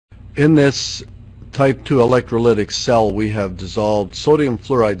In this type 2 electrolytic cell, we have dissolved sodium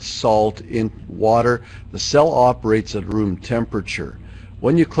fluoride salt in water. The cell operates at room temperature.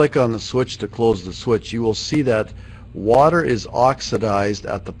 When you click on the switch to close the switch, you will see that water is oxidized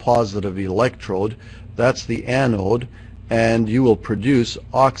at the positive electrode. That's the anode, and you will produce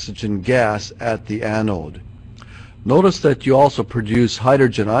oxygen gas at the anode. Notice that you also produce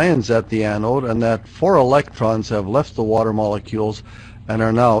hydrogen ions at the anode, and that 4 electrons have left the water molecules and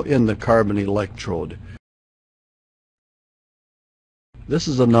are now in the carbon electrode. This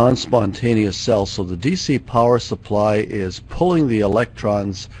is a non-spontaneous cell, so the DC power supply is pulling the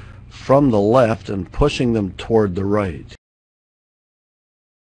electrons from the left and pushing them toward the right.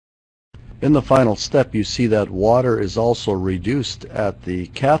 In the final step, you see that water is also reduced at the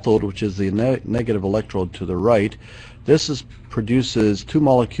cathode, which is the negative electrode to the right. This produces 2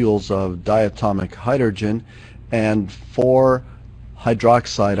 molecules of diatomic hydrogen and 4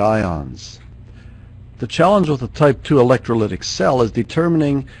 hydroxide ions. The challenge with a type 2 electrolytic cell is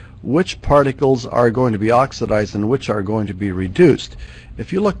determining which particles are going to be oxidized and which are going to be reduced.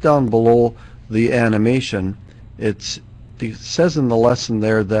 If you look down below the animation, it says in the lesson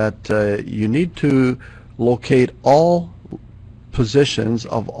there that you need to locate all positions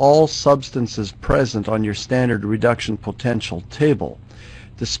of all substances present on your standard reduction potential table.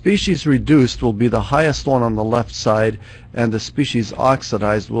 The species reduced will be the highest one on the left side, and the species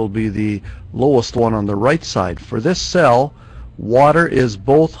oxidized will be the lowest one on the right side. For this cell, water is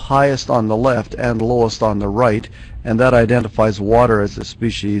both highest on the left and lowest on the right, and that identifies water as the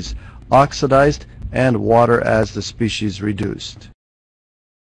species oxidized and water as the species reduced.